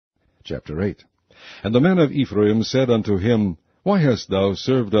Chapter 8. And the men of Ephraim said unto him, Why hast thou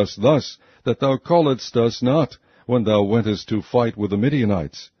served us thus, that thou calledst us not, when thou wentest to fight with the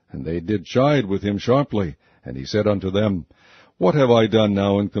Midianites? And they did chide with him sharply. And he said unto them, What have I done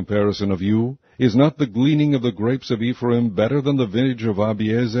now in comparison of you? Is not the gleaning of the grapes of Ephraim better than the vintage of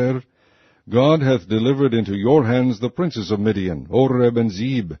Abiezer? God hath delivered into your hands the princes of Midian, Oreb and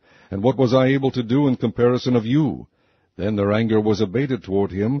Zeb. And what was I able to do in comparison of you? Then their anger was abated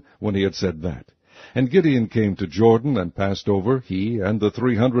toward him, when he had said that. And Gideon came to Jordan, and passed over, he and the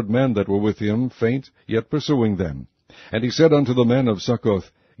 300 men that were with him, faint, yet pursuing them. And he said unto the men of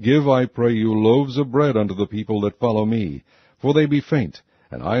Succoth, Give, I pray you, loaves of bread unto the people that follow me, for they be faint,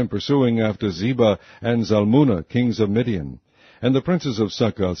 and I am pursuing after Zebah and Zalmunna, kings of Midian. And the princes of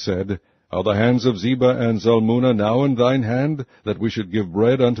Succoth said, Are the hands of Zebah and Zalmunna now in thine hand, that we should give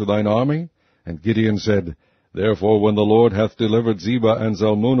bread unto thine army? And Gideon said, Therefore when the Lord hath delivered Zebah and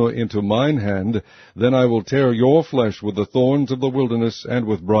Zalmunna into mine hand, then I will tear your flesh with the thorns of the wilderness and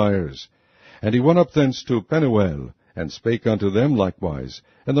with briers. And he went up thence to Penuel, and spake unto them likewise.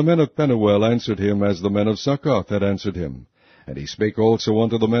 And the men of Penuel answered him as the men of Succoth had answered him. And he spake also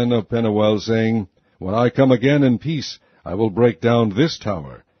unto the men of Penuel, saying, When I come again in peace, I will break down this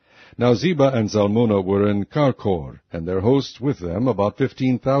tower. Now Zebah and Zalmunna were in Karkor, and their hosts with them, about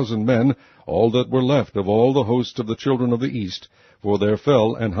 15,000 men, all that were left of all the host of the children of the east, for there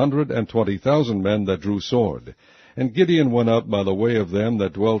fell 120,000 men that drew sword. And Gideon went up by the way of them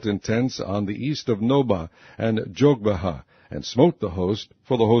that dwelt in tents on the east of Nobah and Jogbehah, and smote the host,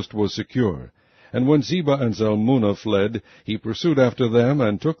 for the host was secure. And when Zebah and Zalmunna fled, he pursued after them,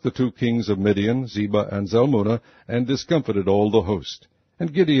 and took the 2 kings of Midian, Zebah and Zalmunna, and discomfited all the host.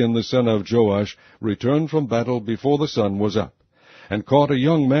 And Gideon the son of Joash returned from battle before the sun was up, and caught a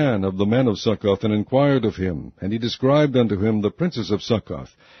young man of the men of Succoth, and inquired of him. And he described unto him the princes of Succoth,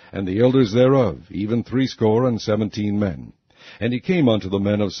 and the elders thereof, even 17 men. And he came unto the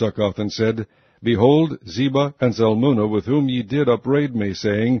men of Succoth, and said, Behold, Zebah and Zalmunna, with whom ye did upbraid me,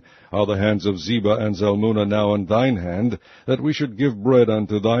 saying, Are the hands of Zebah and Zalmunna now in thine hand, that we should give bread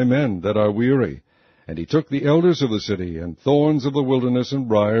unto thy men that are weary? And he took the elders of the city, and thorns of the wilderness, and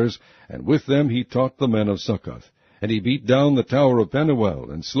briers, and with them he taught the men of Succoth. And he beat down the tower of Penuel,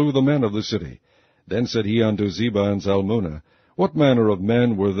 and slew the men of the city. Then said he unto Zebah and Zalmunna, What manner of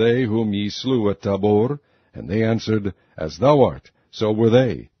men were they whom ye slew at Tabor? And they answered, As thou art, so were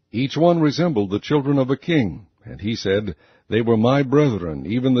they. Each one resembled the children of a king. And he said, They were my brethren,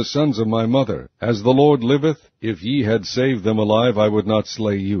 even the sons of my mother. As the Lord liveth, if ye had saved them alive, I would not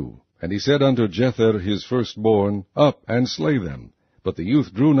slay you. And he said unto Jether his firstborn, Up, and slay them. But the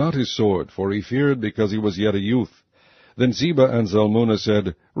youth drew not his sword, for he feared, because he was yet a youth. Then Zebah and Zalmunna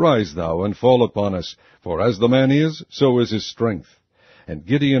said, Rise thou, and fall upon us, for as the man is, so is his strength. And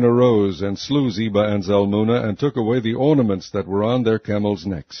Gideon arose, and slew Zebah and Zalmunna, and took away the ornaments that were on their camels'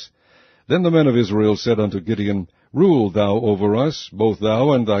 necks. Then the men of Israel said unto Gideon, Rule thou over us, both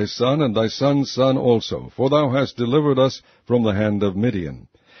thou and thy son's son also, for thou hast delivered us from the hand of Midian.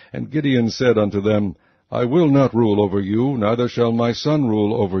 And Gideon said unto them, I will not rule over you, neither shall my son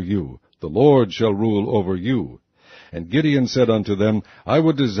rule over you. The Lord shall rule over you. And Gideon said unto them, I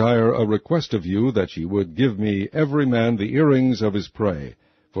would desire a request of you, that ye would give me every man the earrings of his prey.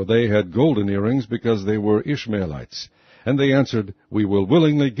 For they had golden earrings, because they were Ishmaelites. And they answered, We will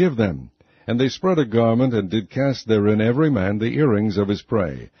willingly give them. And they spread a garment, and did cast therein every man the earrings of his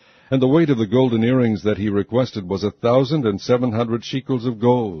prey. And the weight of the golden earrings that he requested was 1,700 shekels of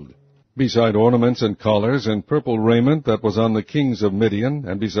gold, beside ornaments and collars and purple raiment that was on the kings of Midian,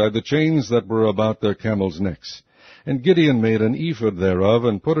 and beside the chains that were about their camels' necks. And Gideon made an ephod thereof,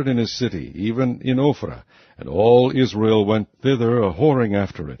 and put it in his city, even in Ophrah. And all Israel went thither a-whoring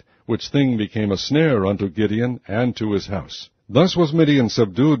after it, which thing became a snare unto Gideon and to his house. Thus was Midian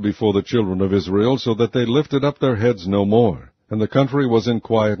subdued before the children of Israel, so that they lifted up their heads no more. And the country was in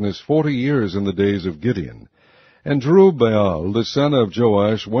quietness 40 years in the days of Gideon. And Jerubbaal the son of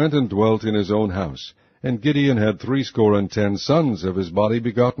Joash went and dwelt in his own house. And Gideon had 70 sons of his body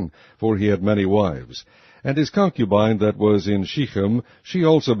begotten, for he had many wives. And his concubine that was in Shechem, she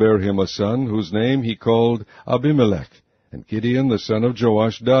also bare him a son, whose name he called Abimelech. And Gideon the son of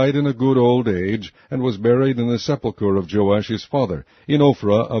Joash died in a good old age, and was buried in the sepulchre of Joash his father, in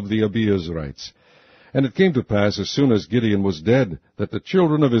Ophrah of the Abiezrites. And it came to pass, as soon as Gideon was dead, that the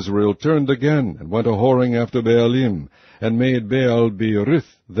children of Israel turned again, and went a-whoring after Baalim, and made Baal-berith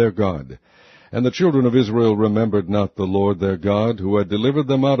their god. And the children of Israel remembered not the Lord their God, who had delivered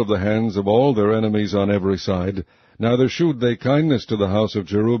them out of the hands of all their enemies on every side, neither shewed they kindness to the house of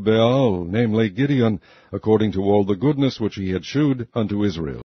Jerubbaal, namely Gideon, according to all the goodness which he had shewed unto Israel.